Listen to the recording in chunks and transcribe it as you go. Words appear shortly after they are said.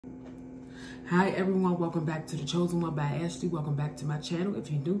Hi everyone, welcome back to The Chosen One by Ashley. Welcome back to my channel.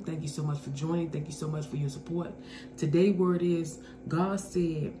 If you're new, thank you so much for joining. Thank you so much for your support. Today's word is, God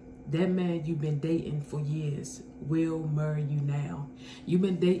said, that man you've been dating for years will marry you now. You've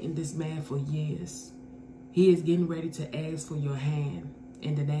been dating this man for years. He is getting ready to ask for your hand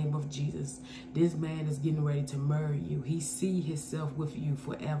in the name of Jesus. This man is getting ready to marry you. He sees himself with you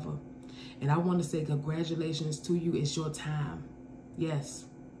forever. And I want to say congratulations to you. It's your time. Yes.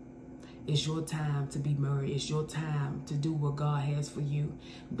 It's your time to be married. It's your time to do what God has for you.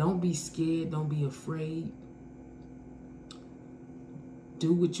 Don't be scared. Don't be afraid.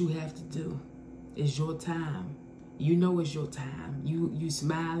 Do what you have to do. It's your time. You know it's your time. You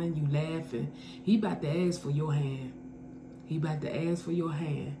smiling, you laughing. He about to ask for your hand. He about to ask for your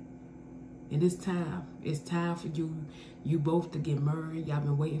hand. And it's time. It's time for you both to get married. Y'all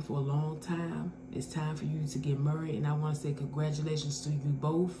been waiting for a long time. It's time for you to get married. And I want to say congratulations to you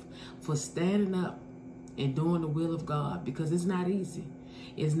both for standing up and doing the will of God, because it's not easy.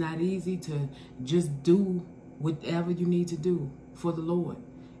 It's not easy to just do whatever you need to do for the Lord.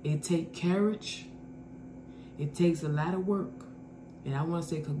 It takes courage. It takes a lot of work. And I want to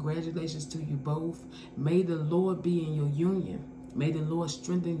say congratulations to you both. May the Lord be in your union. May the Lord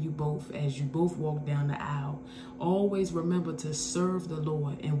strengthen you both as you both walk down the aisle. Always remember to serve the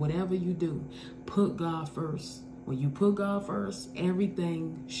Lord. And whatever you do, put God first. When you put God first,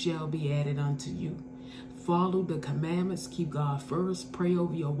 everything shall be added unto you. Follow the commandments. Keep God first. Pray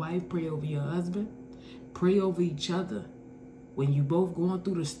over your wife. Pray over your husband. Pray over each other. When you both going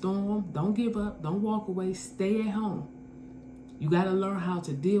through the storm, don't give up. Don't walk away. Stay at home. You got to learn how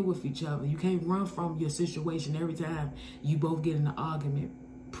to deal with each other. You can't run from your situation every time you both get in an argument.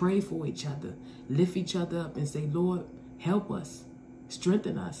 Pray for each other. Lift each other up and say, Lord, help us.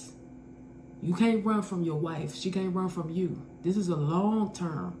 Strengthen us. You can't run from your wife. She can't run from you. This is a long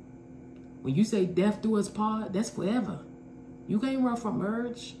term. When you say death do us part, that's forever. You can't run from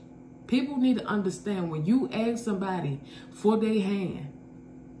marriage. People need to understand, when you ask somebody for their hand,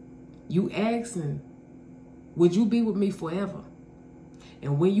 you asking, would you be with me forever?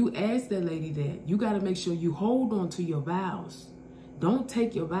 And when you ask that lady that, you got to make sure you hold on to your vows. Don't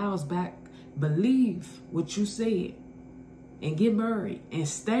take your vows back. Believe what you said and get married and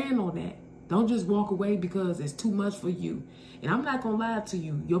stand on that. Don't just walk away because it's too much for you. And I'm not going to lie to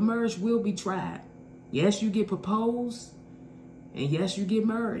you. Your marriage will be tried. Yes, you get proposed. And yes, you get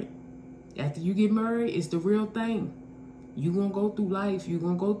married. After you get married, it's the real thing. You're going to go through life. You're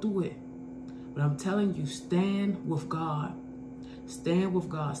going to go through it. But I'm telling you, stand with God. Stand with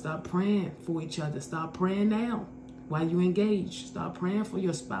God. Stop praying for each other. Stop praying now while you engage. Stop praying for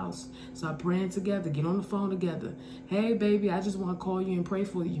your spouse. Stop praying together. Get on the phone together. Hey, baby, I just want to call you and pray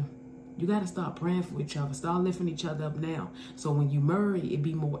for you. You got to start praying for each other. Start lifting each other up now. So when you marry, it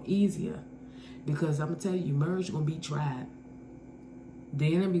be more easier. Because I'm going to tell you, marriage is going to be tried.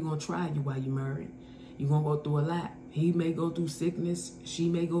 The enemy going to try you while you're married. You're going to go through a lot. He may go through sickness. She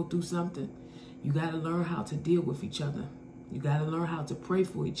may go through something. You got to learn how to deal with each other. You got to learn how to pray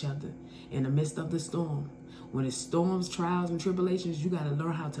for each other in the midst of the storm. When it's storms, trials, and tribulations, you got to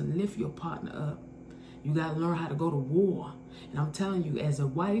learn how to lift your partner up. You got to learn how to go to war. And I'm telling you, as a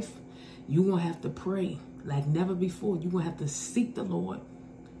wife, you're going to have to pray like never before. You're going to have to seek the Lord.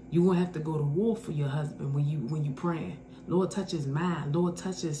 You're going to have to go to war for your husband when you praying. Lord, touch his mind. Lord,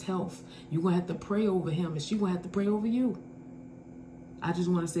 touch his health. You're going to have to pray over him, and she's going to have to pray over you. I just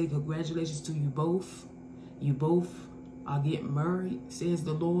want to say congratulations to you both. You both are getting married, says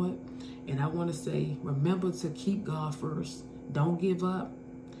the Lord. And I want to say, remember to keep God first. Don't give up.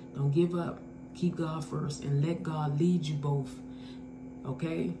 Don't give up. Keep God first and let God lead you both.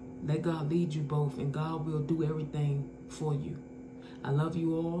 Okay? Let God lead you both, and God will do everything for you. I love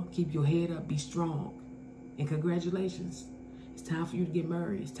you all. Keep your head up. Be strong. And congratulations. It's time for you to get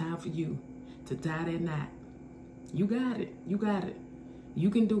married. It's time for you to tie that knot. You got it. You got it. You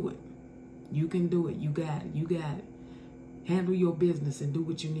can do it. You can do it. You got it. You got it. Handle your business and do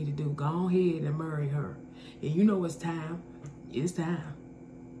what you need to do. Go ahead and marry her. And you know it's time. It's time.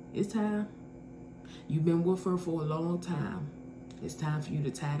 It's time. You've been with her for a long time. It's time for you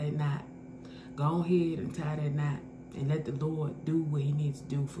to tie that knot. Go ahead and tie that knot and let the Lord do what he needs to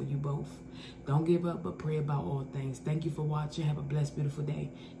do for you both. Don't give up, but pray about all things. Thank you for watching. Have a blessed, beautiful day.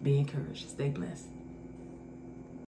 Be encouraged. Stay blessed.